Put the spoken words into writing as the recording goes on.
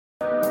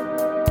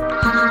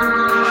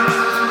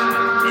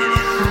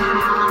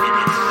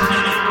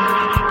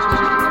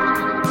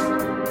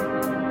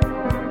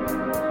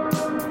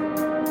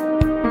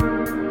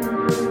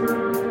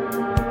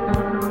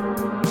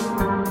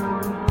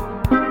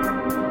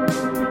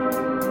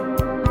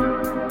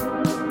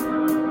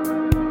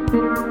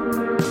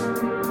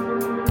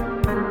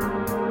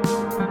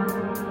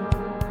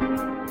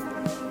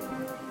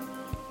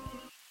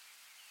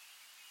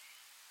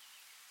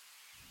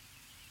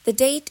The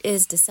date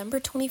is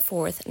December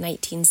 24th,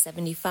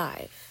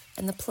 1975,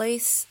 and the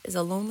place is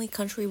a lonely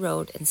country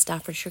road in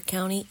Staffordshire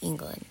County,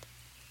 England.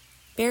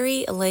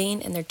 Barry,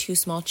 Elaine, and their two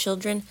small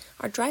children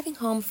are driving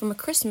home from a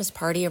Christmas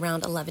party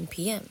around 11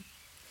 p.m.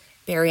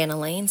 Barry and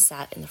Elaine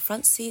sat in the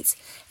front seats,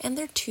 and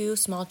their two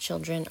small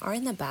children are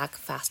in the back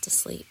fast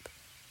asleep.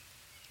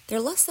 They're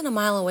less than a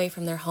mile away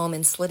from their home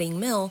in Slitting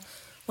Mill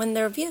when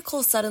their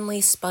vehicle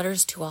suddenly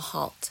sputters to a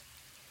halt.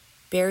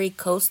 Barry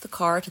coasts the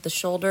car to the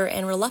shoulder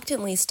and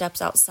reluctantly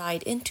steps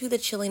outside into the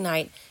chilly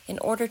night in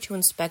order to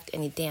inspect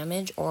any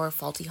damage or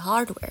faulty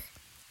hardware.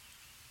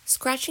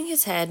 Scratching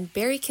his head,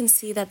 Barry can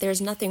see that there's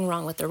nothing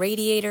wrong with the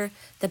radiator,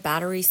 the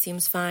battery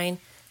seems fine,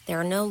 there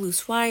are no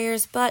loose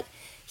wires, but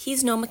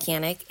he's no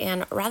mechanic,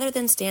 and rather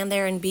than stand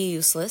there and be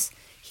useless,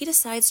 he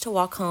decides to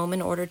walk home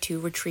in order to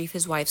retrieve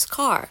his wife's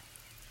car.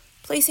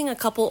 Placing a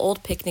couple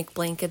old picnic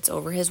blankets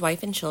over his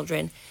wife and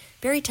children,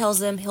 Barry tells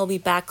them he'll be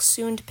back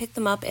soon to pick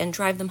them up and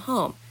drive them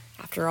home.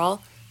 After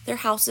all, their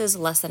house is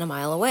less than a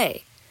mile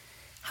away.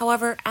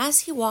 However,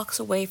 as he walks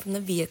away from the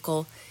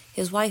vehicle,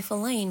 his wife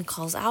Elaine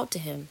calls out to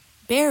him,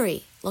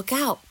 "Barry, look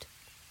out!"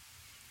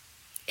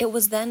 It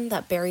was then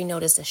that Barry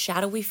noticed a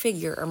shadowy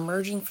figure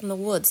emerging from the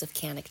woods of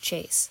Cannock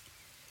Chase.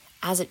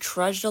 As it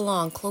trudged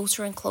along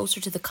closer and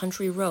closer to the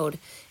country road,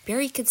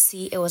 Barry could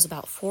see it was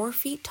about 4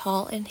 feet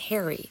tall and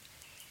hairy.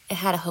 It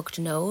had a hooked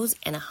nose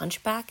and a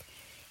hunchback,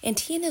 and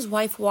he and his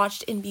wife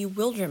watched in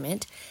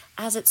bewilderment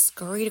as it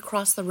scurried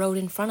across the road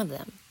in front of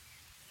them.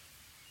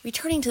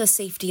 Returning to the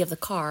safety of the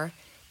car,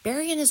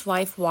 Barry and his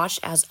wife watched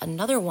as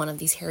another one of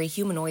these hairy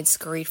humanoids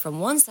scurried from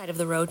one side of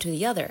the road to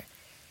the other,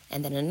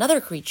 and then another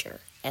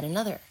creature, and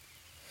another.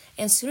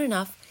 And soon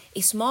enough,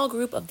 a small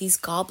group of these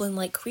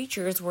goblin-like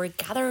creatures were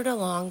gathered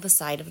along the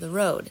side of the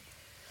road.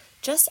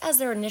 Just as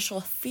their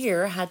initial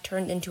fear had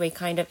turned into a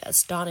kind of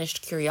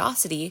astonished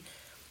curiosity,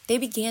 they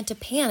began to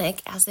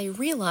panic as they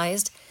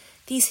realized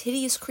these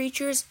hideous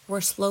creatures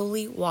were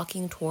slowly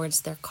walking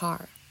towards their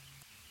car.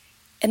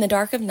 In the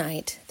dark of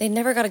night, they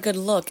never got a good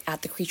look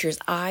at the creature's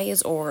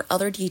eyes or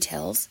other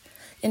details.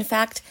 In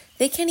fact,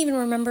 they can't even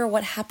remember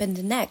what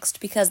happened next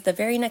because the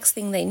very next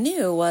thing they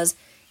knew was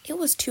it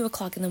was 2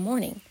 o'clock in the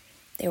morning.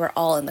 They were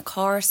all in the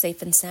car,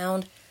 safe and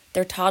sound.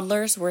 Their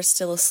toddlers were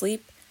still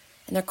asleep,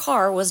 and their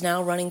car was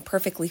now running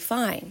perfectly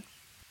fine.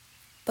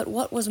 But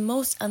what was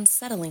most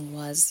unsettling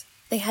was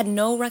they had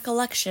no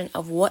recollection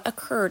of what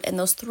occurred in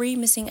those 3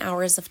 missing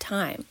hours of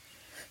time.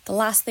 The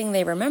last thing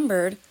they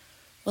remembered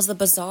was the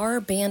bizarre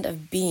band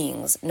of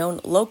beings known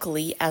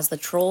locally as the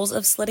Trolls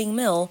of Slitting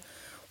Mill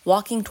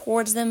walking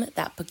towards them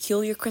that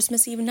peculiar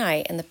Christmas Eve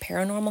night in the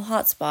paranormal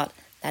hotspot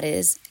that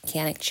is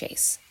Cannock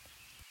Chase.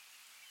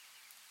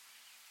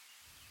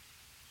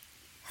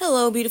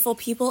 Hello, beautiful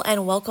people,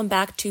 and welcome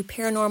back to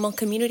Paranormal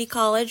Community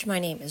College. My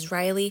name is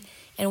Riley,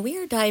 and we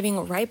are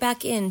diving right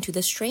back into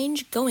the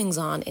strange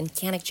goings-on in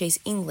Cannock Chase,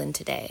 England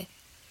today.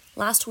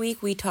 Last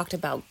week, we talked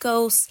about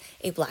ghosts,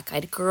 a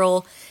black-eyed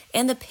girl,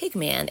 and the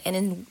pigman, and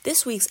in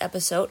this week's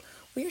episode,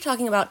 we are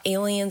talking about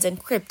aliens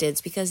and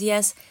cryptids because,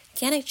 yes,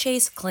 Cannock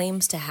Chase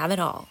claims to have it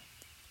all.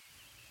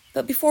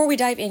 But before we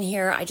dive in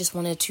here, I just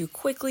wanted to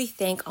quickly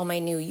thank all my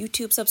new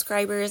YouTube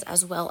subscribers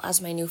as well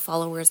as my new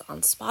followers on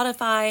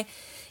Spotify.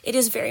 It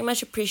is very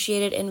much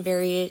appreciated and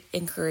very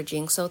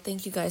encouraging, so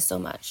thank you guys so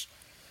much.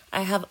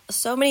 I have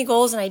so many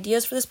goals and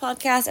ideas for this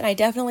podcast, and I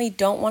definitely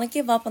don't want to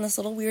give up on this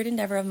little weird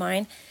endeavor of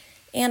mine.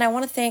 And I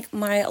want to thank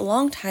my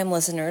longtime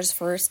listeners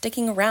for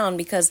sticking around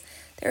because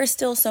there is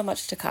still so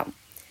much to come.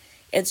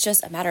 It's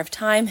just a matter of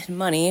time and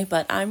money,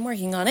 but I'm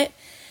working on it.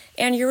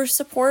 And your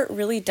support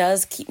really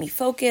does keep me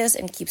focused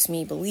and keeps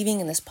me believing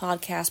in this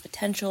podcast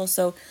potential.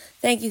 So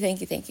thank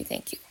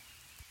you.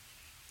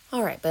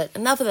 All right, but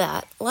enough of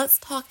that. Let's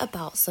talk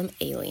about some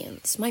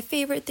aliens, my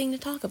favorite thing to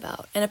talk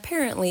about. And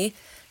apparently,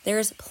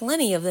 there's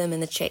plenty of them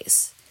in the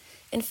Chase.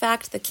 In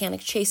fact, the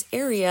Cannock Chase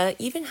area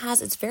even has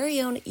its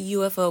very own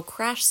UFO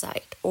crash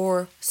site,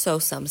 or so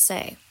some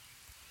say.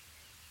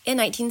 In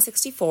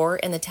 1964,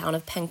 in the town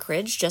of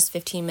Penkridge, just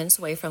 15 minutes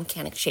away from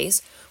Cannock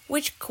Chase,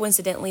 which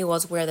coincidentally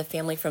was where the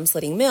family from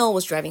Slitting Mill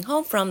was driving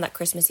home from that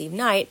Christmas Eve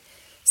night,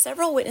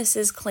 several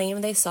witnesses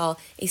claimed they saw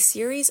a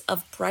series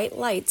of bright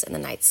lights in the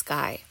night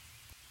sky.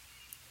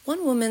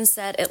 One woman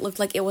said it looked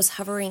like it was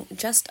hovering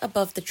just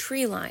above the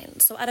tree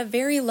line, so at a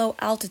very low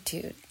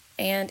altitude,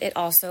 and it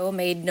also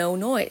made no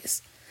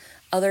noise.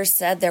 Others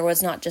said there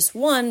was not just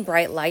one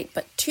bright light,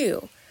 but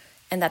 2,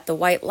 and that the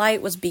white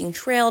light was being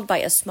trailed by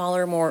a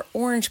smaller, more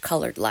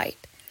orange-colored light.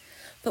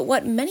 But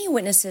what many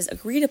witnesses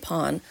agreed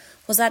upon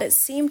was that it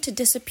seemed to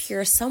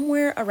disappear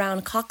somewhere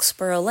around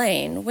Cockspur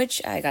Lane,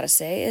 which, I gotta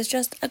say, is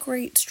just a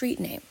great street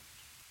name.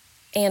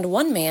 And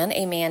one man,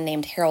 a man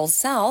named Harold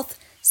South,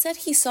 said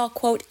he saw,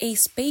 quote, a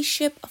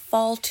spaceship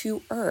fall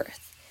to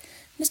Earth.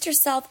 Mr.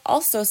 South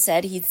also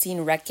said he'd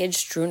seen wreckage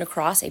strewn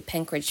across a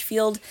Penkridge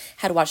field,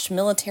 had watched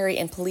military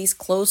and police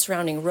close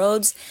surrounding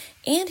roads,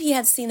 and he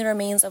had seen the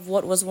remains of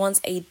what was once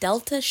a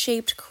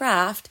delta-shaped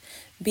craft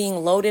being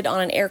loaded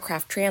on an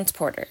aircraft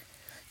transporter.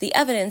 The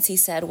evidence, he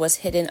said, was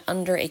hidden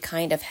under a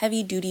kind of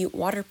heavy-duty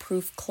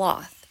waterproof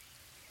cloth.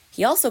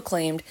 He also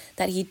claimed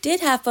that he did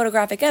have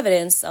photographic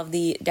evidence of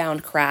the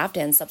downed craft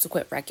and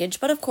subsequent wreckage,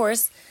 but of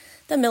course,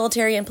 the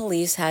military and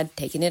police had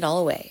taken it all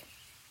away.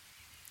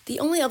 The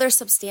only other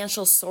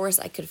substantial source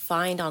I could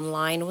find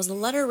online was a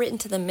letter written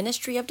to the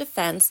Ministry of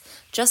Defense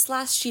just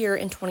last year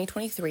in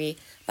 2023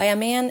 by a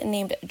man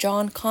named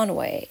John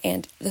Conway,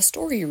 and the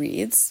story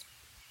reads,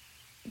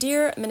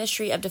 "Dear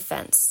Ministry of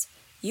Defense,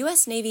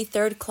 U.S. Navy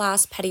 3rd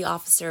Class Petty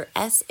Officer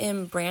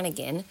S.M.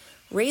 Brannigan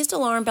raised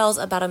alarm bells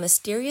about a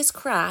mysterious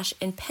crash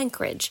in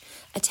Penkridge,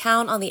 a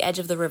town on the edge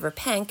of the River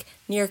Penk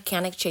near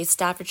Cannock Chase,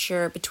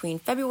 Staffordshire, between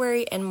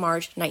February and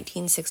March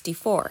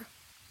 1964.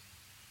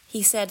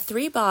 He said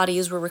 3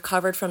 bodies were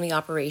recovered from the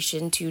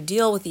operation to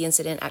deal with the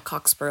incident at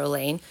Coxborough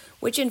Lane,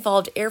 which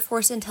involved Air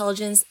Force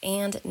intelligence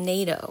and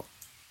NATO.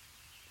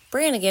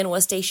 Brannigan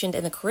was stationed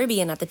in the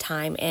Caribbean at the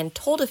time and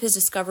told of his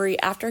discovery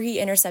after he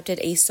intercepted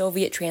a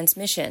Soviet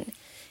transmission.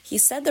 He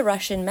said the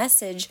Russian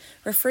message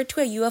referred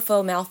to a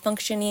UFO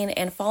malfunctioning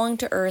and falling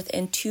to Earth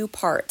in 2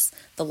 parts,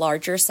 the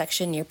larger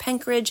section near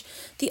Penkridge,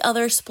 the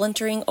other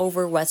splintering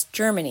over West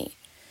Germany.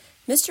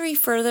 Mystery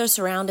further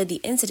surrounded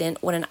the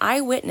incident when an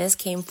eyewitness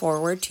came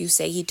forward to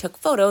say he took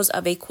photos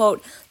of a,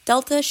 quote,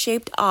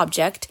 delta-shaped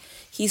object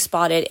he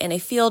spotted in a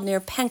field near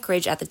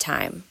Penkridge at the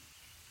time.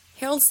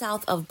 Harold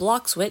South of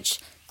Bloxwich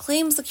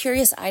claims the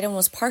curious item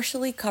was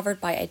partially covered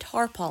by a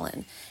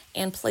tarpaulin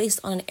and placed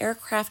on an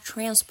aircraft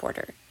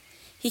transporter.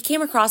 He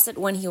came across it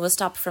when he was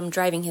stopped from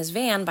driving his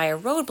van by a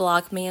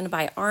roadblock manned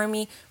by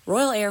Army,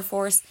 Royal Air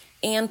Force,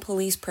 and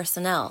police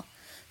personnel.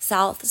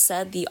 South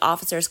said the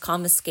officers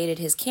confiscated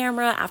his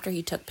camera after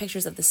he took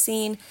pictures of the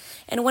scene,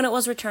 and when it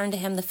was returned to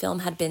him, the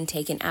film had been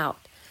taken out.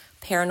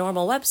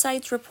 Paranormal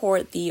websites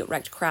report the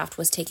wrecked craft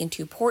was taken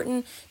to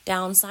Porton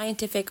Down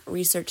Scientific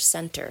Research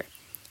Center.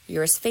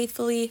 Yours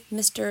faithfully,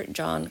 Mr.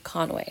 John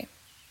Conway."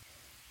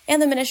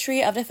 And the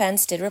Ministry of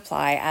Defense did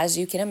reply, as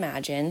you can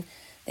imagine.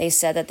 They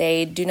said that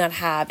they do not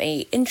have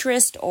an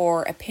interest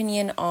or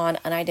opinion on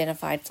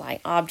unidentified flying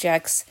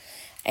objects,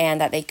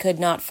 and that they could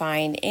not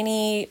find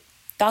any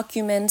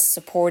documents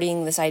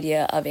supporting this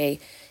idea of a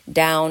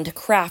downed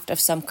craft of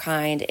some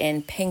kind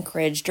in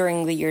Penkridge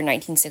during the year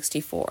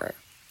 1964.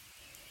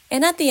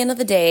 And at the end of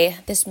the day,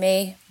 this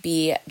may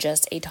be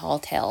just a tall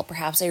tale,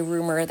 perhaps a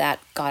rumor that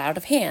got out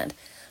of hand.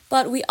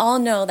 But we all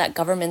know that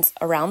governments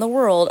around the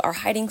world are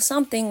hiding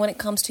something when it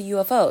comes to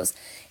UFOs.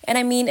 And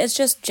I mean, it's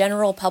just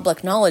general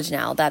public knowledge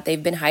now that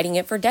they've been hiding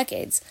it for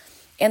decades.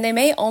 And they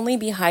may only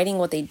be hiding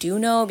what they do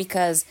know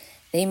because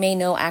they may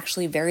know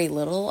actually very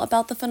little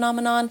about the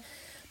phenomenon,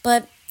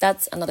 but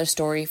that's another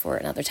story for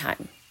another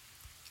time.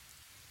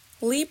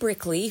 Lee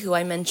Brickley, who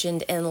I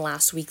mentioned in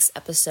last week's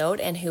episode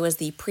and who is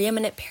the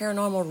preeminent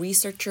paranormal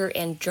researcher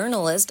and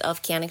journalist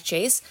of Cannock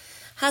Chase,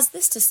 has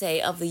this to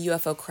say of the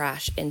UFO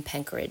crash in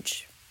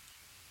Penkridge.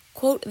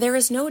 Quote, "There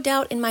is no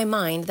doubt in my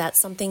mind that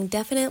something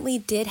definitely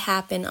did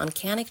happen on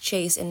Cannock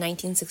Chase in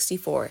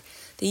 1964.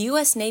 The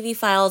U.S. Navy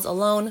files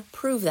alone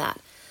prove that.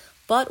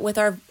 But with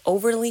our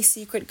overly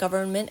secret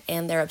government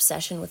and their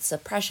obsession with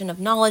suppression of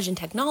knowledge and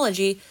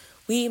technology,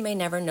 we may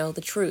never know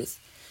the truth.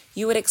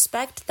 You would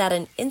expect that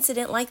an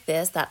incident like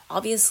this, that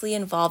obviously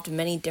involved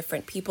many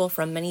different people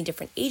from many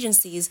different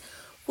agencies,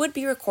 would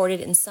be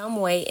recorded in some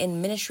way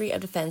in Ministry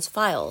of Defense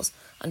files.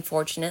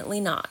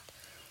 Unfortunately not.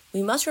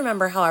 We must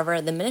remember,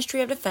 however, the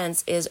Ministry of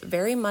Defense is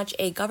very much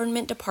a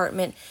government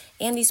department,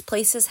 and these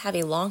places have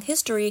a long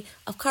history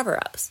of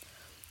cover-ups.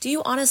 Do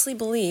you honestly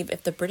believe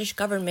if the British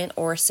government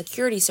or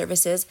security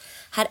services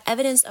had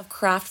evidence of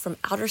craft from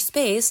outer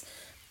space,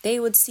 they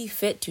would see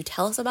fit to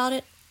tell us about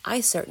it?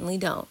 I certainly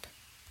don't.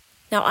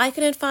 Now, I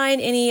couldn't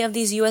find any of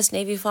these U.S.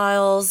 Navy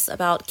files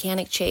about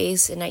Cannock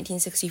Chase in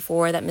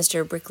 1964 that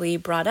Mr. Brickley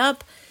brought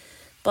up,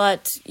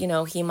 but,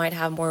 he might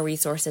have more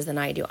resources than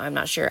I do. I'm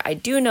not sure. I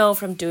do know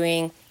from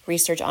doing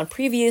research on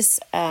previous,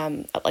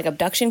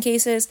 abduction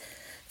cases,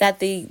 that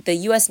the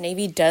U.S.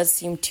 Navy does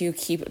seem to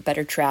keep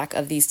better track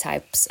of these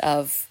types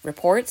of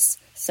reports,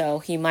 so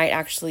he might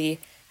actually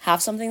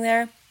have something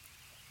there.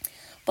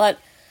 But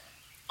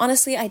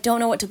honestly, I don't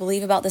know what to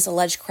believe about this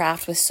alleged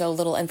craft with so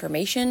little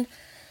information,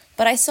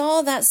 but I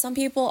saw that some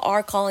people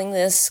are calling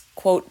this,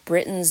 quote,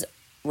 Britain's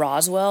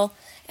Roswell,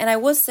 and I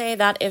would say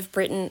that if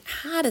Britain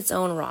had its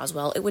own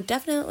Roswell, it would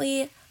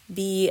definitely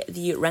be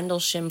the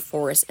Rendlesham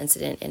Forest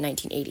incident in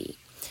 1980.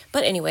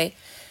 But anyway,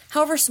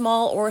 however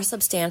small or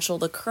substantial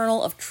the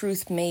kernel of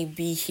truth may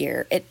be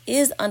here, it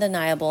is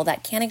undeniable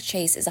that Cannock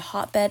Chase is a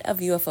hotbed of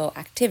UFO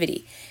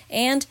activity,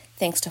 and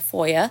thanks to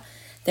FOIA,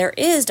 there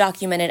is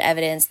documented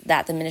evidence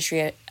that the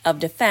Ministry of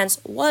Defense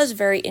was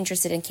very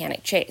interested in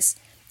Cannock Chase,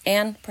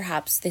 and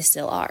perhaps they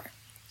still are.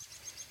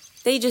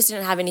 They just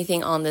didn't have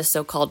anything on this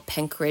so-called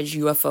Penkridge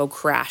UFO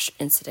crash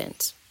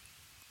incident.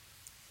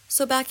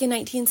 So back in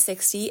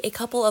 1960, a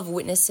couple of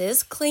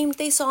witnesses claimed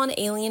they saw an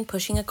alien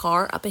pushing a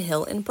car up a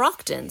hill in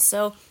Brockton,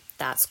 so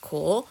that's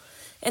cool.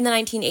 In the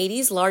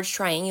 1980s, large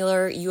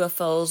triangular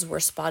UFOs were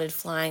spotted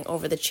flying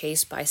over the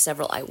chase by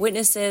several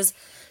eyewitnesses.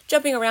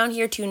 Jumping around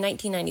here to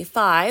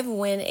 1995,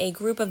 when a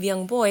group of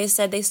young boys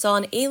said they saw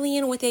an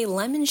alien with a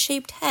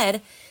lemon-shaped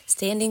head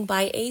standing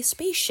by a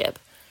spaceship.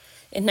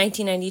 In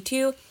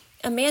 1992,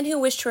 a man who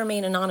wished to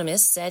remain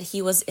anonymous said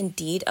he was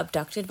indeed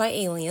abducted by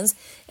aliens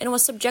and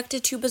was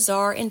subjected to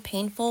bizarre and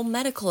painful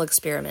medical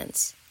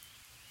experiments.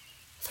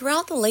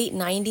 Throughout the late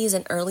 90s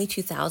and early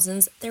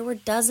 2000s, there were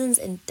dozens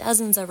and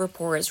dozens of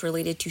reports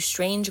related to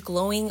strange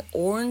glowing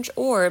orange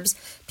orbs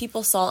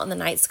people saw in the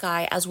night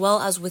sky as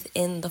well as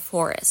within the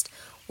forest,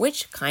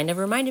 which kind of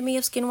reminded me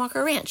of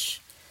Skinwalker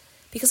Ranch.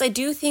 Because I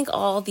do think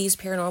all these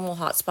paranormal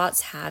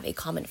hotspots have a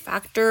common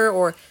factor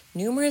or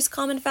numerous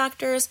common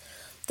factors.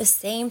 The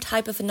same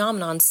type of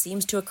phenomenon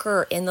seems to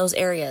occur in those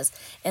areas,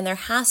 and there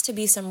has to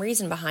be some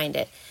reason behind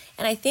it.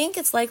 And I think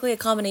it's likely a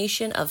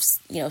combination of,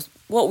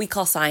 what we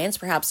call science,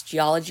 perhaps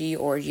geology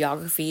or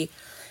geography.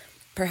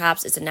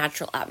 Perhaps it's a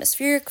natural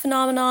atmospheric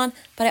phenomenon,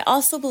 but I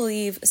also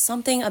believe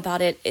something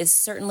about it is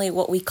certainly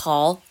what we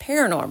call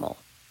paranormal.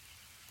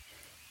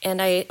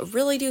 And I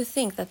really do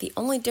think that the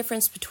only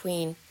difference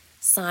between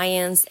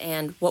science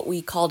and what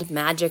we called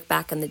magic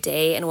back in the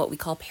day and what we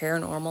call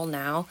paranormal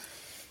now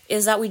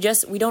is that we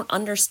don't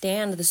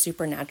understand the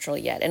supernatural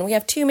yet. And we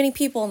have too many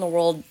people in the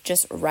world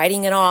just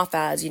writing it off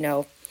as,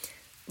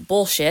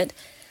 bullshit,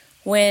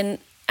 when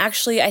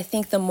actually I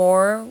think the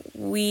more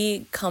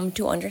we come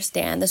to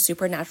understand the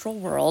supernatural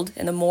world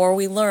and the more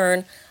we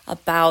learn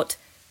about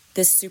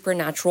this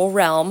supernatural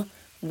realm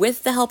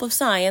with the help of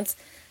science,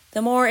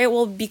 the more it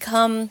will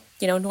become,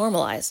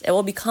 normalized. It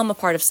will become a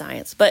part of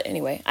science. But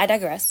anyway, I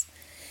digress.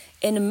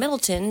 In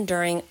Middleton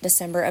during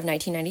December of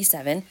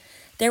 1997,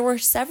 there were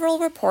several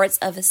reports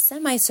of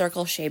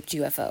semicircle-shaped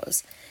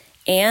UFOs,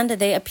 and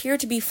they appear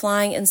to be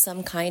flying in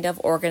some kind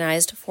of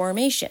organized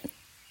formation.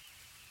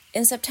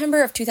 In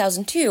September of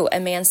 2002, a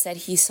man said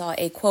he saw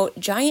a, quote,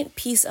 giant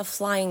piece of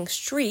flying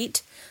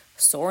street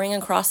soaring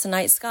across the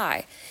night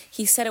sky.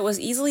 He said it was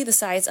easily the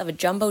size of a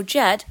jumbo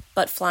jet,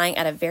 but flying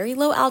at a very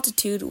low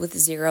altitude with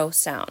zero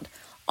sound.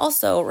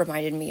 Also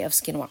reminded me of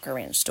Skinwalker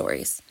Ranch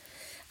stories.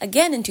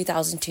 Again in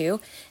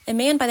 2002, a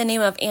man by the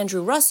name of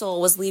Andrew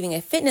Russell was leaving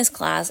a fitness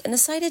class and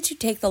decided to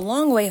take the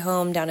long way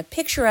home down a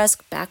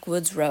picturesque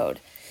backwoods road.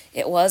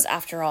 It was,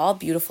 after all,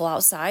 beautiful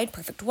outside,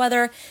 perfect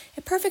weather,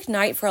 a perfect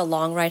night for a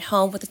long ride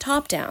home with the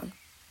top down.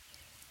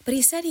 But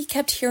he said he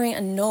kept hearing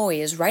a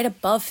noise right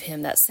above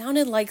him that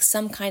sounded like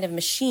some kind of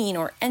machine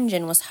or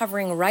engine was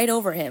hovering right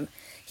over him.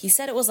 He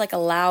said it was like a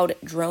loud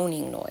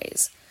droning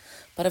noise.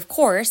 But of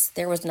course,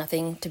 there was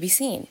nothing to be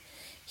seen.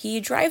 He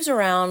drives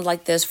around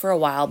like this for a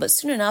while, but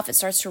soon enough it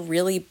starts to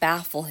really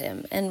baffle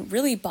him and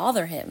really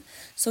bother him.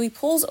 So he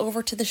pulls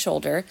over to the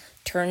shoulder,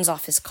 turns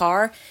off his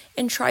car,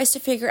 and tries to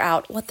figure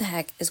out what the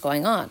heck is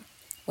going on.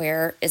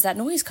 Where is that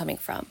noise coming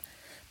from?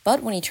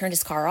 But when he turned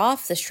his car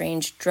off, the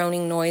strange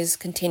droning noise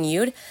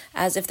continued,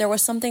 as if there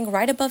was something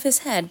right above his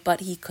head, but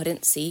he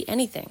couldn't see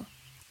anything.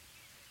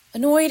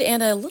 Annoyed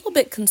and a little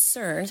bit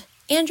concerned,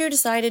 Andrew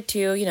decided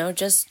to,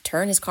 just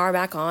turn his car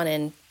back on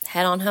and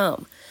head on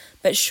home.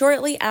 But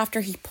shortly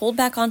after he pulled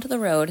back onto the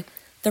road,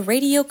 the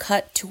radio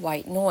cut to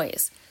white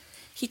noise.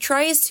 He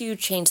tries to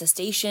change the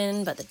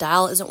station, but the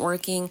dial isn't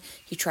working.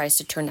 He tries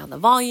to turn down the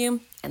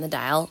volume, and the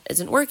dial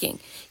isn't working.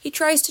 He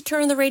tries to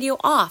turn the radio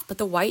off, but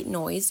the white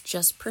noise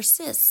just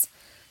persists.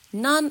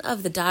 None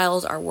of the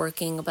dials are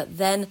working, but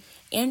then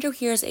Andrew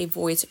hears a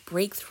voice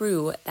break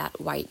through that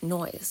white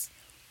noise.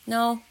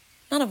 No,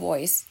 not a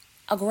voice,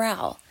 a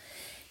growl.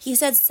 He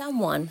said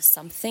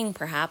something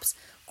perhaps,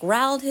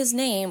 growled his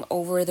name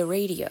over the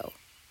radio.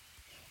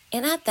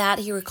 And at that,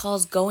 he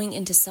recalls going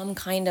into some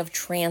kind of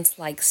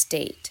trance-like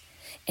state.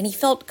 And he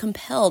felt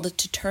compelled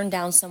to turn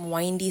down some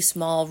windy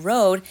small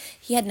road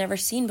he had never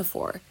seen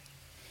before.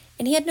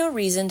 And he had no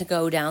reason to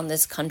go down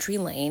this country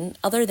lane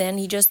other than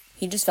he just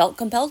felt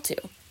compelled to.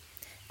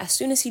 As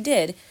soon as he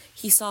did,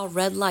 he saw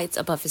red lights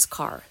above his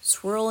car,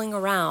 swirling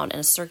around in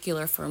a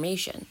circular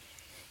formation.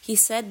 He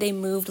said they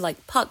moved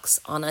like pucks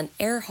on an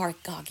Earhart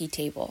hockey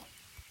table.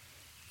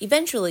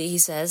 Eventually, he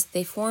says,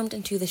 they formed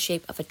into the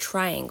shape of a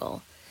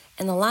triangle,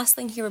 and the last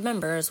thing he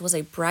remembers was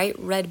a bright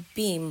red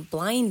beam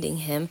blinding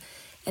him,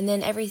 and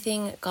then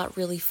everything got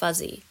really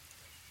fuzzy,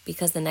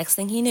 because the next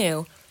thing he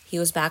knew, he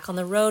was back on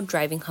the road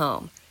driving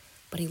home.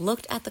 But he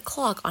looked at the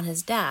clock on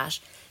his dash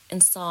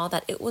and saw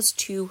that it was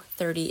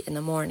 2:30 in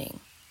the morning.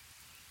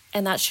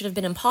 And that should have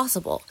been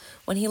impossible.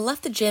 When he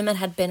left the gym, it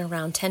had been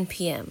around 10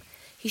 p.m.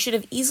 He should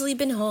have easily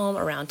been home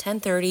around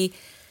 10:30,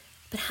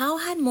 but how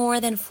had more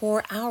than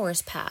 4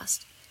 hours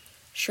passed?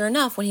 Sure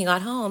enough, when he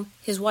got home,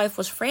 his wife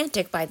was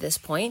frantic by this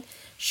point.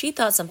 She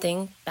thought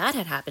something bad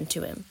had happened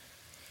to him.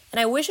 And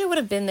I wish I would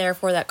have been there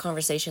for that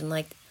conversation,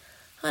 like,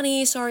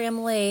 honey, sorry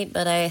I'm late,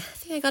 but I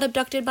think I got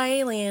abducted by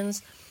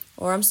aliens.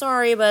 Or I'm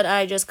sorry, but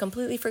I just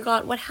completely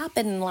forgot what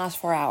happened in the last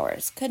 4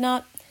 hours. Could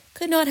not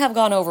have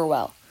gone over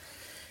well.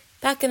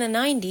 Back in the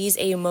 90s,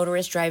 a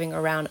motorist driving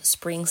around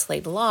Spring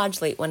Slade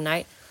Lodge late one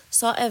night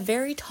saw a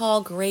very tall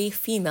gray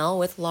female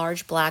with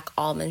large black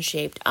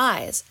almond-shaped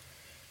eyes.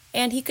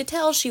 And he could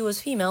tell she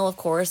was female, of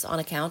course, on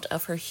account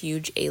of her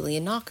huge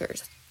alien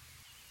knockers.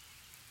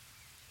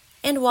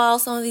 And while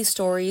some of these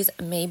stories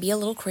may be a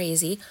little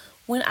crazy,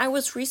 when I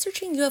was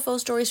researching UFO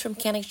stories from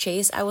Cannock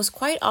Chase, I was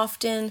quite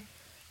often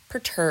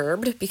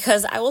perturbed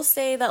because I will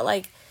say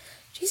that,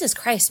 Jesus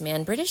Christ,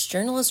 man, British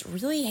journalists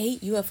really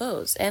hate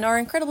UFOs and are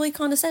incredibly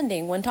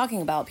condescending when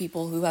talking about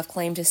people who have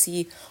claimed to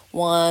see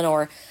one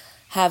or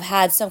have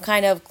had some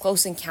kind of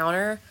close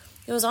encounter.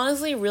 It was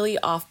honestly really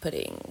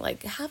off-putting.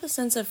 Have a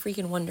sense of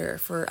freaking wonder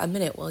for a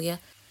minute, will ya?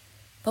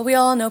 But we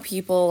all know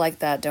people like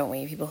that, don't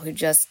we? People who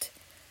just,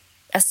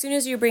 as soon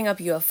as you bring up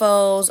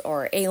UFOs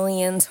or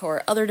aliens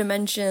or other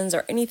dimensions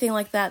or anything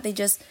like that, they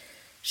just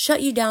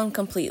shut you down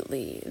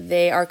completely.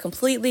 They are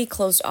completely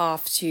closed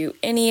off to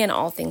any and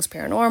all things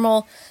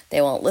paranormal.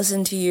 They won't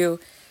listen to you.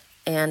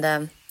 And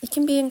it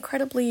can be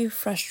incredibly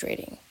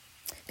frustrating.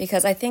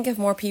 Because I think if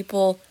more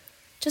people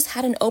just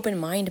had an open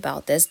mind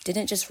about this,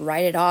 didn't just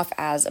write it off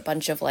as a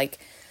bunch of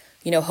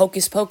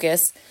hocus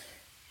pocus,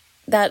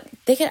 that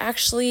they could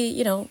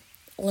actually,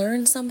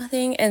 learn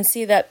something and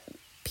see that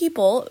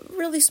people,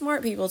 really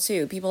smart people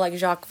too, people like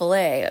Jacques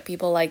Vallée,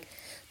 people like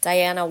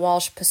Diana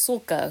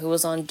Walsh-Pasulka, who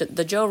was on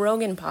the Joe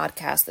Rogan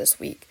podcast this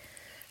week,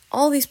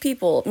 all these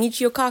people,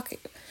 Michio Kaku,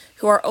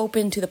 who are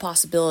open to the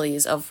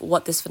possibilities of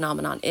what this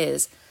phenomenon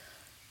is.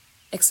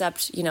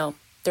 Except,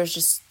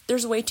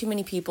 there's way too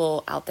many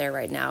people out there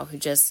right now who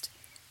just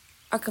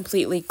are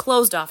completely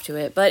closed off to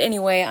it. But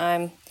anyway,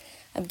 I'm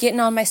getting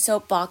on my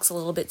soapbox a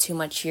little bit too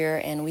much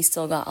here, and we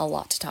still got a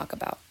lot to talk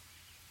about.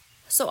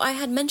 So I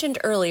had mentioned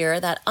earlier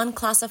that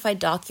unclassified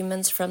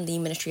documents from the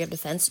Ministry of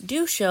Defense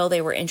do show they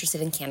were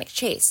interested in Cannock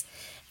Chase.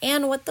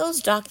 And what those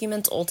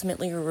documents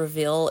ultimately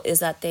reveal is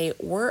that they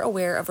were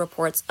aware of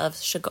reports of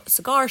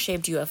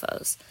cigar-shaped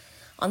UFOs.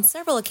 On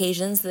several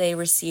occasions, they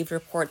received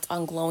reports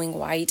on glowing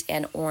white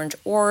and orange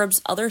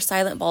orbs, other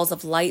silent balls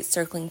of light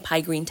circling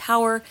Pie Green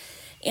Tower,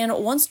 and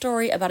one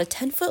story about a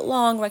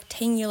 10-foot-long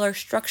rectangular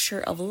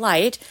structure of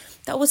light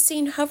that was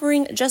seen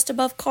hovering just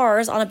above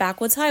cars on a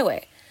backwoods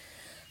highway.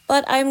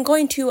 But I'm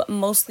going to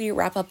mostly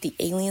wrap up the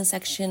alien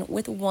section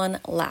with one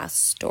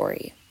last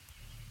story.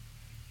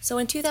 So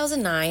in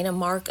 2009,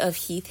 Mark of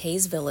Heath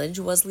Hayes Village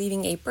was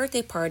leaving a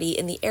birthday party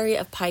in the area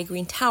of Pie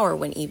Green Tower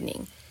one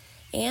evening,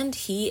 and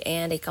he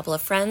and a couple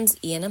of friends,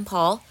 Ian and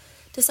Paul,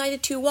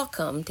 decided to walk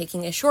home,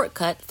 taking a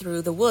shortcut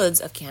through the woods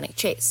of Cannock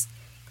Chase.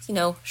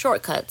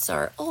 Shortcuts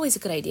are always a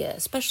good idea,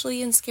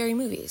 especially in scary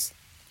movies,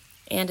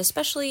 and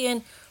especially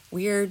in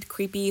weird,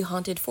 creepy,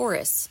 haunted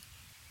forests.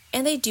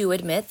 And they do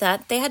admit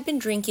that they had been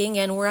drinking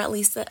and were at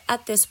least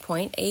at this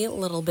point a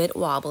little bit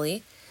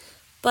wobbly.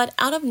 But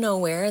out of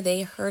nowhere,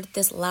 they heard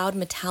this loud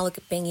metallic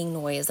banging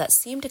noise that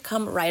seemed to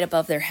come right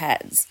above their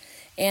heads.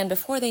 And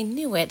before they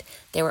knew it,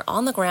 they were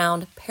on the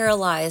ground,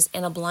 paralyzed,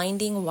 and a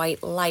blinding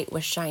white light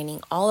was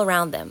shining all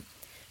around them.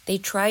 They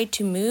tried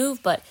to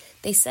move, but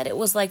they said it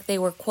was like they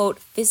were, quote,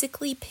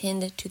 physically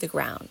pinned to the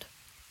ground.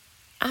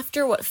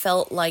 After what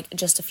felt like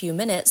just a few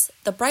minutes,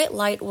 the bright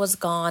light was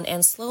gone,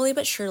 and slowly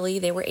but surely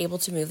they were able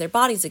to move their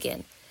bodies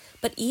again.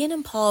 But Ian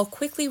and Paul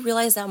quickly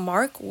realized that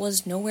Mark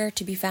was nowhere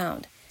to be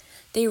found.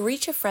 They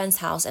reached a friend's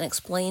house and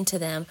explained to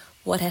them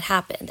what had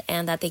happened,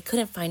 and that they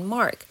couldn't find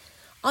Mark.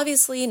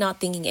 Obviously not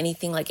thinking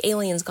anything like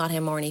aliens got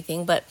him or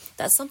anything, but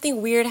that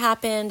something weird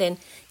happened, and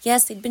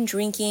yes, they'd been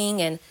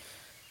drinking, and,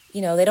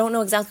 they don't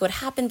know exactly what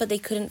happened, but they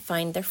couldn't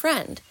find their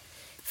friend.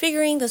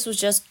 Figuring this was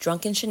just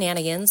drunken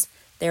shenanigans,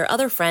 their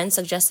other friends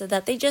suggested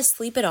that they just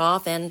sleep it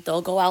off and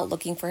they'll go out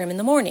looking for him in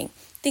the morning,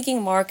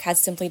 thinking Mark had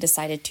simply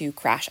decided to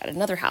crash at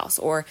another house,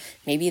 or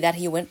maybe that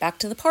he went back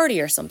to the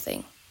party or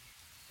something.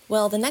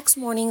 Well, the next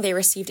morning they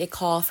received a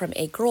call from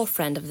a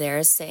girlfriend of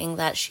theirs saying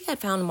that she had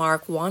found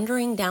Mark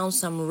wandering down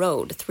some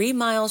road 3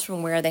 miles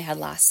from where they had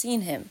last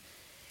seen him.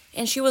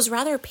 And she was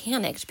rather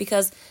panicked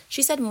because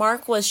she said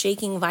Mark was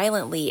shaking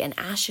violently and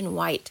ashen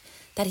white,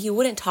 that he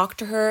wouldn't talk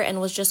to her and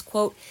was just,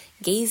 quote,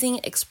 gazing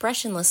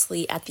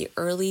expressionlessly at the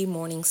early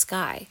morning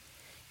sky.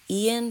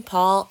 Ian,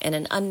 Paul, and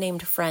an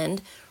unnamed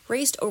friend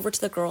raced over to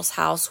the girl's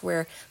house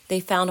where they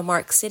found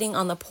Mark sitting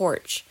on the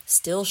porch,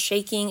 still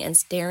shaking and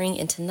staring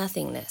into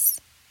nothingness.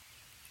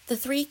 The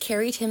three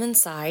carried him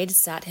inside,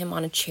 sat him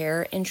on a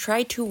chair, and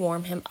tried to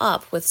warm him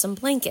up with some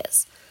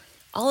blankets.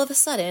 All of a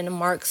sudden,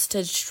 Mark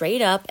stood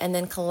straight up and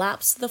then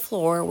collapsed to the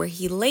floor where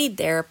he laid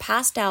there,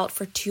 passed out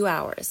for 2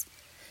 hours.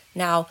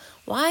 Now,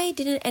 why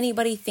didn't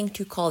anybody think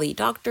to call the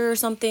doctor or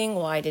something?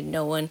 Why did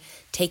no one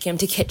take him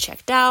to get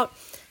checked out?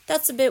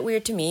 That's a bit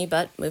weird to me,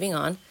 but moving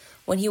on.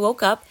 When he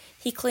woke up,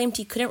 he claimed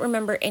he couldn't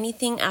remember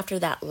anything after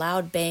that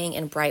loud bang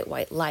and bright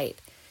white light.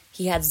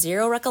 He had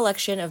zero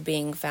recollection of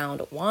being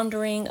found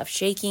wandering, of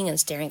shaking and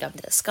staring up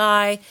into the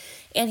sky,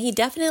 and he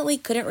definitely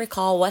couldn't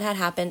recall what had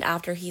happened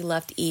after he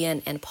left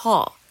Ian and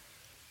Paul.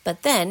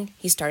 But then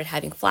he started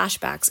having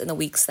flashbacks in the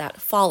weeks that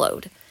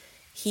followed.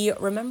 He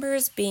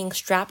remembers being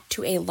strapped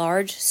to a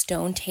large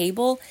stone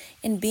table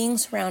and being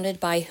surrounded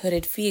by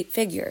hooded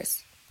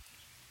figures.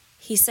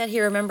 He said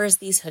he remembers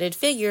these hooded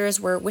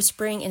figures were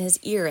whispering in his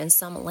ear in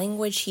some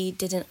language he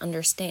didn't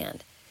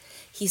understand.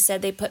 He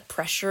said they put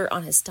pressure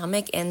on his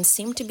stomach and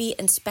seemed to be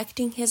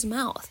inspecting his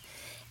mouth,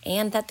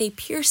 and that they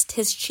pierced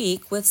his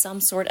cheek with some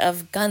sort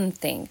of gun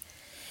thing.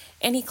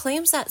 And he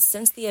claims that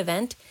since the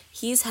event,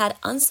 he's had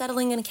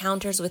unsettling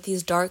encounters with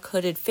these dark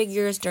hooded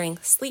figures during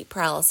sleep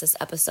paralysis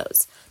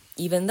episodes,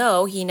 even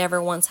though he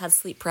never once had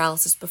sleep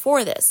paralysis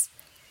before this.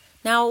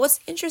 Now, what's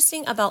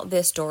interesting about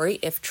this story,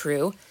 if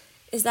true,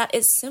 is that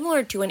it's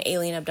similar to an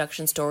alien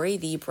abduction story,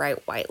 the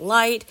bright white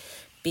light,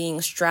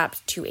 being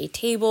strapped to a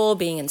table,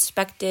 being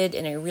inspected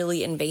in a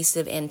really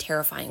invasive and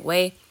terrifying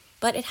way,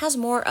 but it has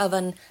more of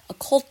an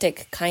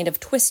occultic kind of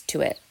twist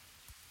to it.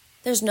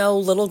 There's no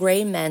little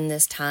gray men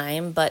this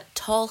time, but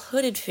tall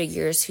hooded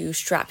figures who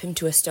strap him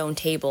to a stone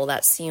table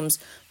that seems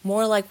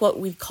more like what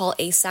we'd call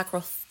a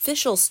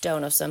sacrificial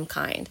stone of some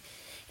kind.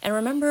 And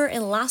remember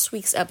in last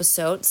week's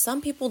episode,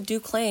 some people do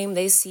claim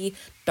they see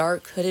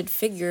dark hooded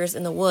figures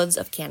in the woods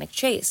of Cannock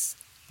Chase.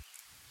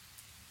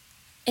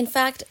 In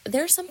fact,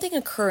 there's something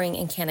occurring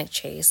in Cannock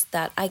Chase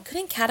that I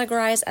couldn't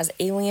categorize as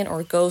alien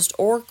or ghost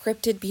or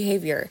cryptid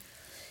behavior.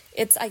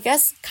 It's, I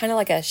guess, kind of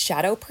like a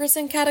shadow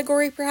person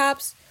category,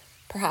 perhaps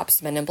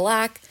men in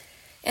black,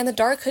 and the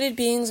dark hooded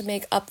beings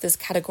make up this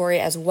category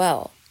as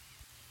well.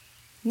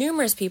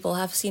 Numerous people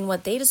have seen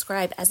what they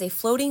describe as a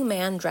floating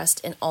man dressed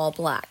in all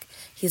black.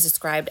 He's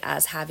described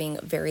as having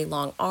very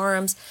long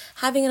arms,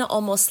 having an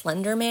almost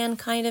slender man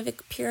kind of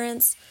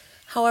appearance.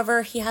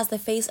 However, he has the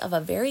face of a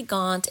very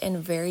gaunt and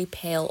very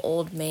pale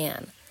old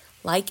man.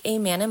 Like a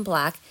man in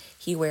black,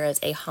 he wears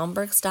a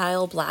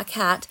Homburg-style black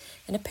hat,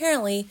 and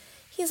apparently,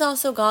 he's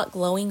also got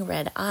glowing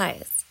red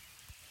eyes.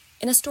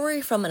 In a story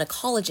from an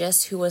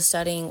ecologist who was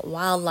studying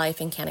wildlife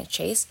in Cannock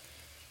Chase,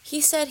 he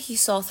said he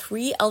saw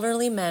 3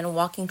 elderly men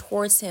walking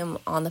towards him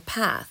on the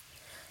path,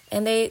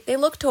 and they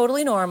looked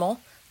totally normal.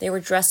 They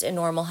were dressed in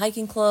normal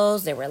hiking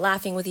clothes, they were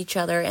laughing with each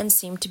other, and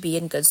seemed to be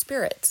in good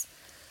spirits.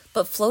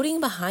 But floating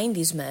behind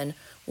these men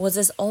was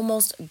this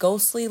almost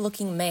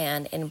ghostly-looking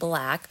man in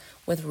black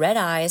with red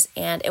eyes,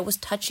 and it was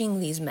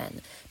touching these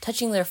men,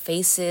 touching their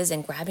faces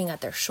and grabbing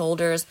at their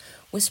shoulders,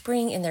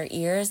 whispering in their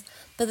ears,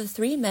 but the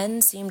 3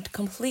 men seemed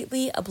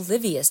completely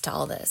oblivious to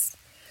all this.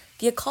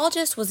 The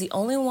ecologist was the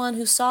only one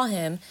who saw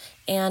him,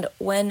 and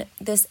when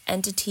this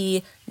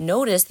entity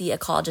noticed the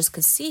ecologist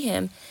could see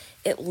him,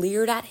 it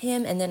leered at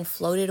him and then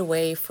floated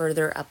away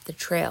further up the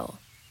trail.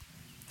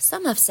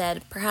 Some have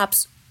said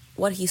perhaps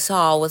what he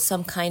saw was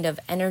some kind of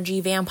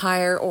energy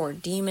vampire or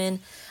demon,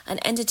 an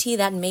entity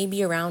that may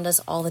be around us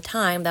all the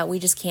time that we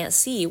just can't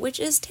see, which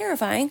is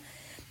terrifying.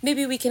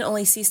 Maybe we can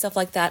only see stuff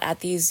like that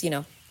at these,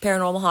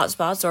 paranormal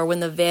hotspots, or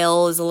when the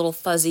veil is a little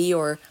fuzzy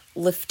or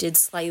lifted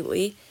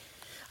slightly.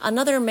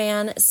 Another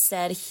man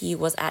said he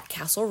was at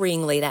Castle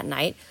Ring late at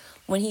night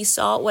when he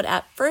saw what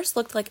at first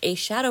looked like a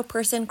shadow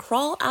person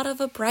crawl out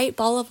of a bright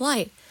ball of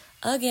light.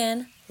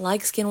 Again,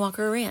 like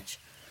Skinwalker Ranch.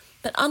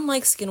 But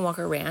unlike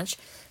Skinwalker Ranch,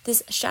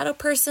 this shadow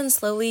person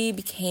slowly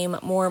became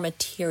more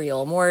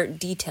material, more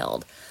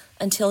detailed,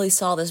 until he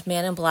saw this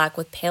man in black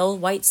with pale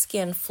white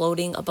skin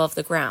floating above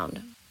the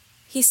ground.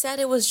 He said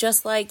it was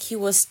just like he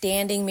was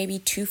standing maybe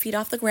 2 feet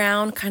off the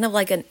ground, kind of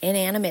like an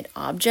inanimate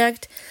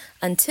object,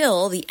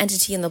 until the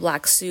entity in the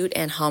black suit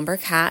and Homburg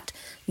hat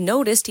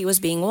noticed he was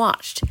being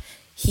watched.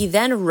 He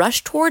then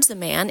rushed towards the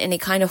man in a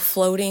kind of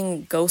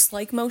floating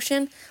ghost-like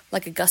motion,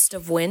 like a gust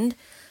of wind,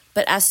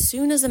 but as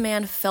soon as the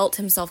man felt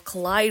himself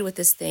collide with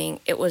this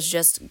thing, it was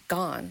just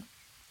gone.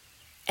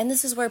 And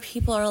this is where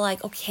people are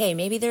like, okay,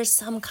 maybe there's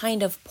some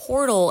kind of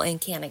portal in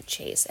Cannock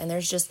Chase, and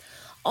there's just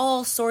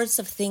all sorts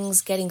of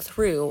things getting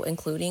through,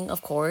 including,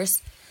 of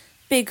course,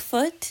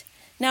 Bigfoot.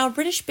 Now,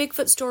 British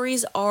Bigfoot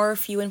stories are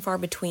few and far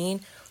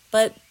between,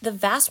 but the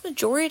vast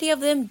majority of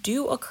them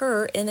do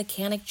occur in the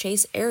Cannock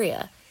Chase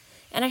area.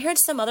 And I heard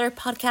some other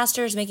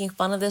podcasters making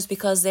fun of this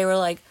because they were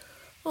like,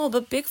 oh,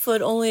 but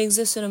Bigfoot only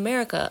exists in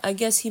America. I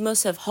guess he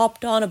must have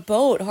hopped on a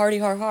boat, hardy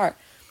har har.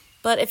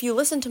 But if you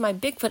listen to my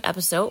Bigfoot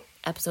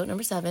episode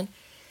number 7,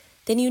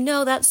 then you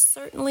know that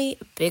certainly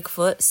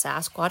Bigfoot,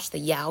 Sasquatch, the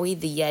Yowie,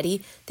 the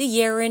Yeti, the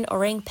Yeren,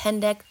 Orang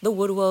Pendek, the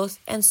Woodwose,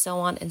 and so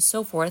on and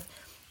so forth,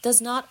 does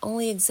not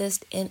only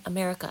exist in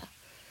America.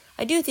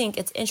 I do think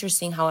it's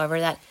interesting, however,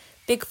 that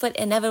Bigfoot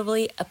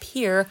inevitably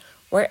appear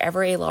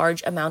wherever a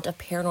large amount of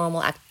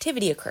paranormal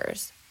activity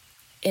occurs.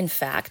 In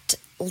fact,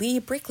 Lee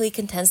Brickley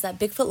contends that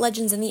Bigfoot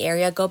legends in the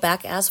area go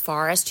back as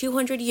far as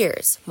 200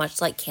 years, much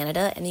like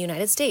Canada and the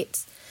United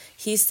States.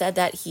 He said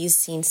that he's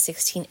seen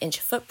 16-inch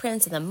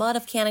footprints in the mud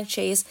of Cannock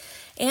Chase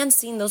and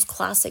seen those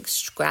classic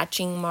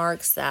scratching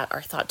marks that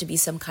are thought to be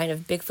some kind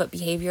of Bigfoot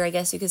behavior, I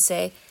guess you could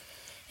say.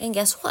 And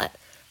guess what?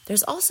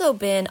 There's also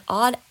been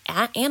odd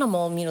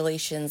animal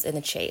mutilations in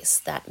the Chase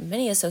that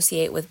many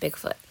associate with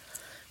Bigfoot.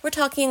 We're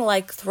talking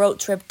like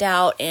throats ripped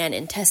out and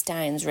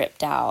intestines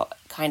ripped out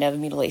kind of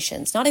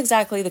mutilations. Not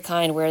exactly the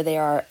kind where they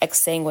are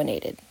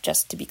exsanguinated,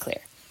 just to be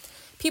clear.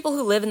 People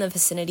who live in the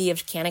vicinity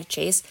of Cannock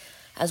Chase,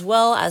 as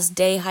well as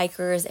day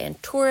hikers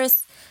and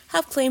tourists,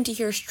 have claimed to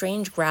hear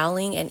strange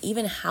growling and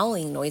even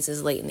howling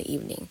noises late in the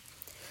evening.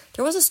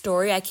 There was a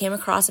story I came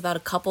across about a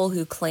couple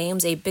who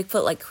claims a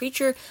Bigfoot-like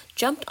creature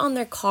jumped on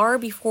their car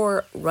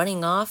before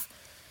running off.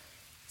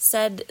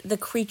 Said the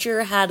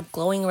creature had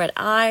glowing red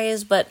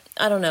eyes, but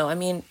I don't know. I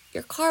mean,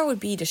 your car would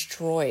be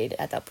destroyed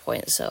at that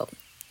point, so,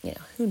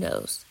 who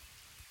knows?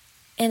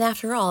 And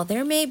after all,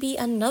 there may be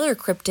another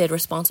cryptid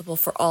responsible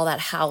for all that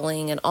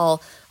howling and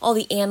all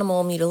the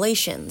animal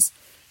mutilations.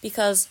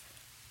 because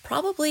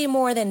probably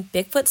more than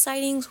Bigfoot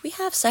sightings, we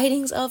have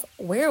sightings of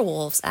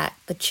werewolves at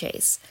the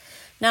Chase.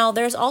 Now,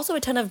 there's also a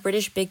ton of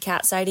British big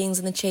cat sightings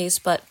in the Chase,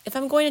 but if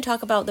I'm going to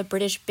talk about the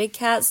British big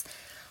cats,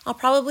 I'll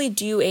probably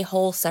do a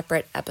whole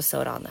separate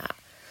episode on that.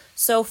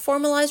 So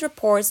formalized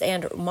reports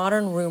and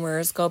modern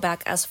rumors go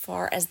back as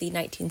far as the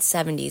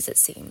 1970s, it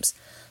seems.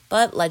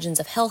 But legends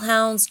of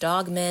hellhounds,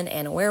 dogmen,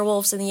 and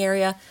werewolves in the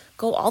area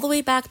go all the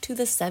way back to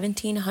the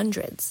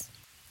 1700s.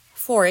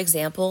 For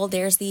example,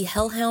 there's the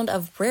Hellhound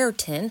of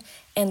Brereton,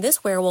 and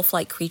this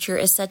werewolf-like creature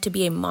is said to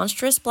be a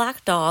monstrous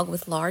black dog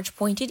with large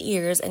pointed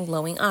ears and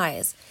glowing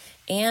eyes.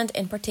 And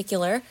in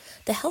particular,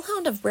 the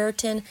Hellhound of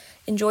Brereton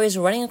enjoys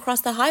running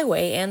across the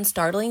highway and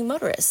startling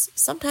motorists,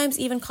 sometimes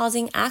even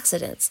causing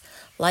accidents.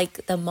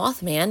 Like the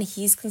Mothman,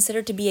 he's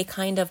considered to be a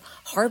kind of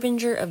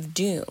harbinger of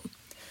doom.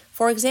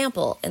 For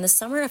example, in the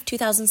summer of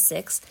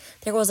 2006,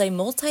 there was a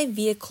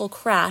multi-vehicle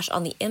crash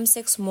on the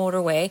M6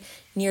 motorway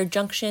near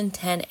Junction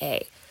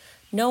 10A.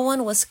 No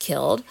one was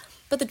killed,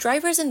 but the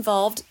drivers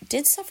involved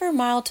did suffer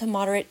mild to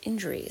moderate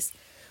injuries.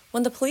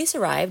 When the police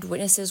arrived,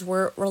 witnesses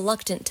were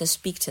reluctant to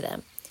speak to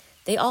them.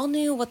 They all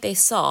knew what they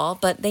saw,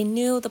 but they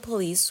knew the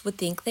police would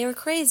think they were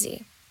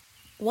crazy.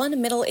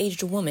 One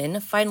middle-aged woman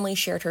finally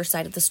shared her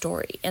side of the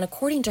story, and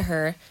according to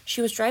her,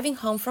 she was driving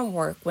home from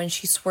work when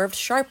she swerved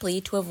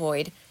sharply to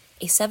avoid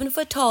a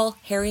 7-foot-tall,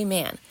 hairy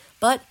man.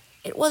 But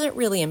it wasn't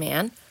really a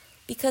man,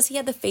 because he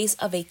had the face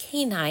of a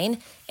canine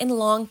and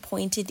long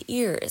pointed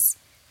ears.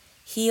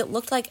 He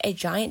looked like a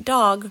giant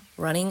dog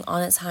running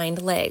on its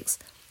hind legs.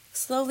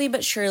 Slowly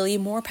but surely,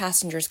 more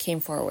passengers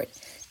came forward,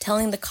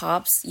 telling the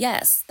cops,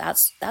 yes,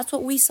 that's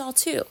what we saw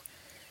too.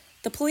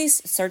 The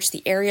police searched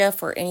the area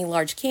for any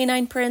large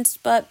canine prints,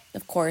 but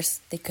of course,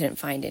 they couldn't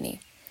find any.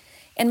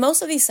 And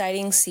most of these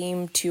sightings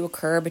seem to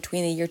occur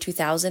between the year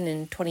 2000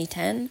 and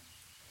 2010.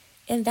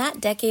 In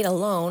that decade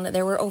alone,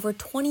 there were over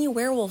 20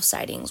 werewolf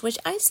sightings, which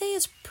I'd say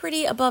is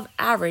pretty above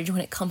average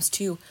when it comes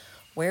to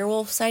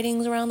werewolf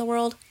sightings around the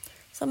world.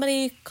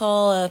 Somebody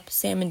call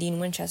Sam and Dean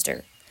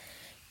Winchester.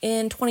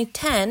 In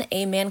 2010,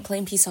 a man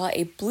claimed he saw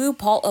a blue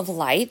ball of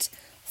light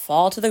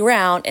fall to the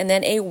ground and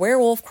then a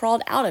werewolf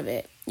crawled out of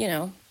it. You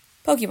know,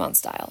 Pokemon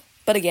style.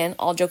 But again,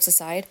 all jokes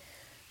aside,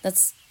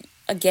 that's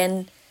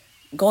again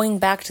going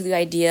back to the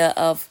idea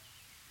of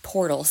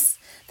portals.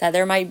 That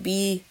there might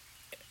be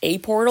a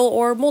portal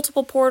or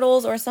multiple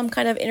portals or some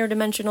kind of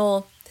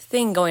interdimensional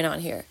thing going on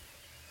here.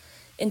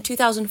 In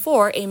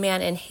 2004, a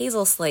man in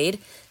Hazelslade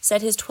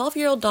said his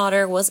 12-year-old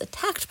daughter was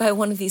attacked by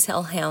one of these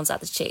hellhounds at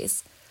the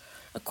Chase.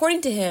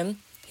 According to him,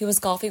 he was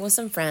golfing with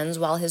some friends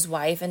while his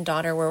wife and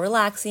daughter were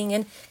relaxing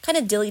and kind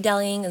of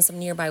dilly-dallying in some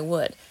nearby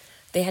wood.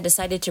 They had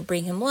decided to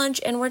bring him lunch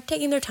and were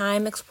taking their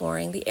time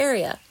exploring the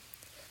area.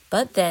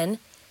 But then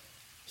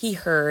he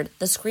heard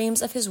the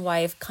screams of his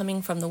wife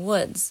coming from the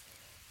woods.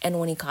 And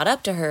when he caught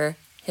up to her,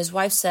 his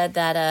wife said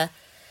that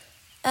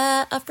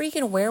a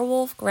freaking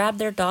werewolf grabbed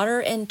their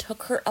daughter and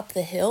took her up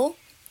the hill.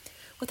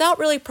 Without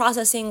really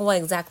processing what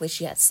exactly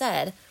she had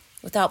said,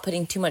 without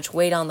putting too much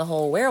weight on the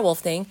whole werewolf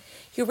thing,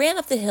 he ran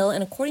up the hill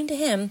and according to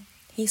him,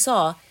 he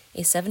saw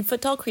a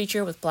 7-foot-tall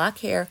creature with black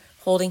hair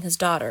holding his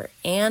daughter.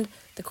 And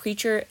the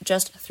creature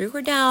just threw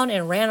her down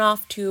and ran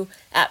off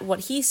at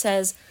what he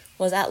says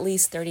was at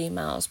least 30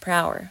 miles per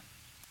hour.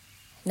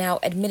 Now,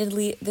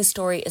 admittedly, this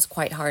story is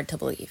quite hard to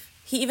believe.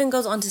 He even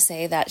goes on to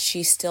say that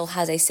she still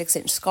has a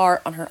 6-inch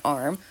scar on her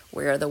arm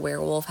where the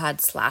werewolf had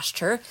slashed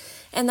her,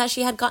 and that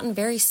she had gotten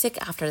very sick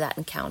after that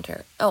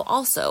encounter. Oh,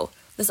 also,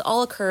 this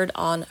all occurred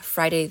on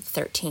Friday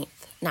the 13th,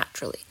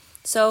 naturally.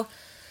 So,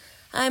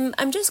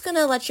 I'm just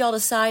gonna let y'all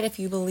decide if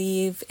you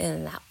believe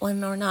in that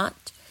one or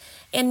not.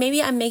 And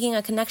maybe I'm making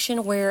a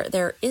connection where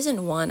there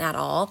isn't one at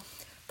all,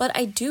 but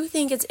I do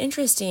think it's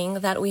interesting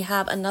that we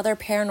have another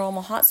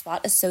paranormal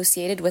hotspot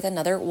associated with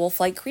another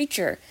wolf-like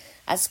creature.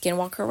 At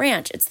Skinwalker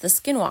Ranch, it's the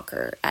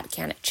Skinwalker. At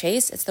Cannock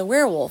Chase, it's the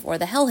werewolf or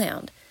the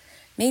hellhound.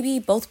 Maybe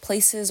both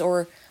places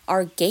are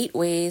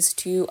gateways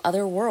to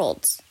other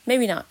worlds.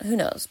 Maybe not, who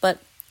knows, but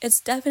it's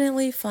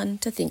definitely fun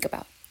to think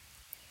about.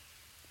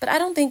 But I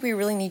don't think we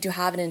really need to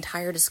have an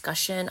entire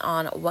discussion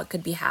on what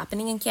could be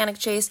happening in Cannock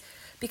Chase,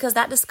 because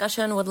that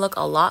discussion would look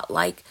a lot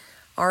like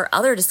our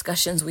other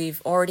discussions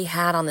we've already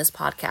had on this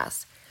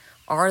podcast.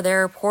 Are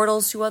there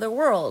portals to other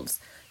worlds?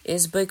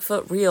 Is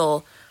Bigfoot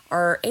real?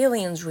 Are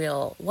aliens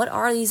real? What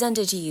are these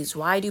entities?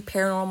 Why do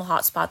paranormal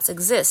hotspots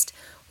exist?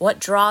 What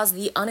draws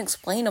the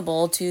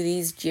unexplainable to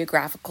these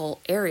geographical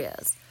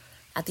areas?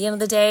 At the end of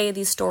the day,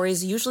 these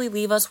stories usually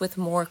leave us with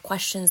more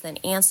questions than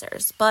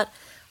answers, but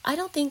I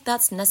don't think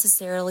that's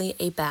necessarily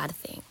a bad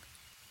thing.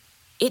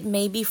 It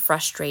may be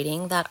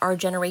frustrating that our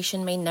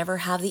generation may never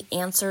have the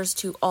answers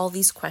to all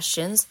these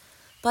questions,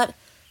 but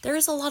there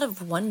is a lot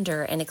of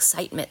wonder and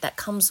excitement that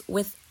comes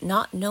with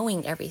not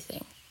knowing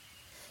everything.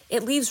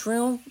 It leaves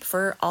room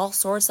for all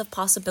sorts of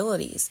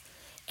possibilities,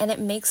 and it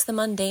makes the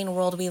mundane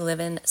world we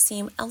live in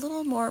seem a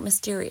little more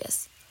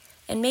mysterious.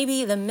 And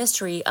maybe the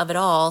mystery of it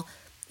all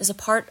is a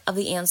part of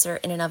the answer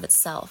in and of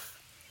itself.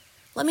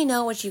 Let me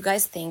know what you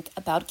guys think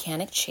about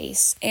Cannock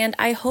Chase, and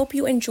I hope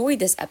you enjoyed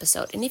this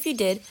episode. And if you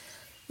did,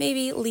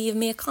 maybe leave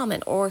me a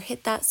comment or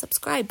hit that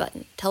subscribe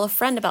button. Tell a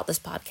friend about this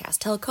podcast.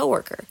 Tell a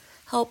coworker.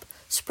 Help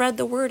spread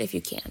the word if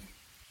you can.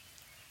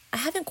 I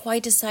haven't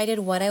quite decided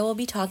what I will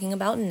be talking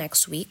about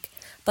next week,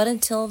 but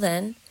until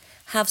then,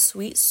 have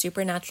sweet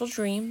supernatural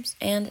dreams,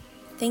 and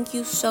thank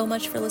you so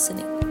much for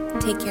listening.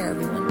 Take care,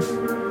 everyone.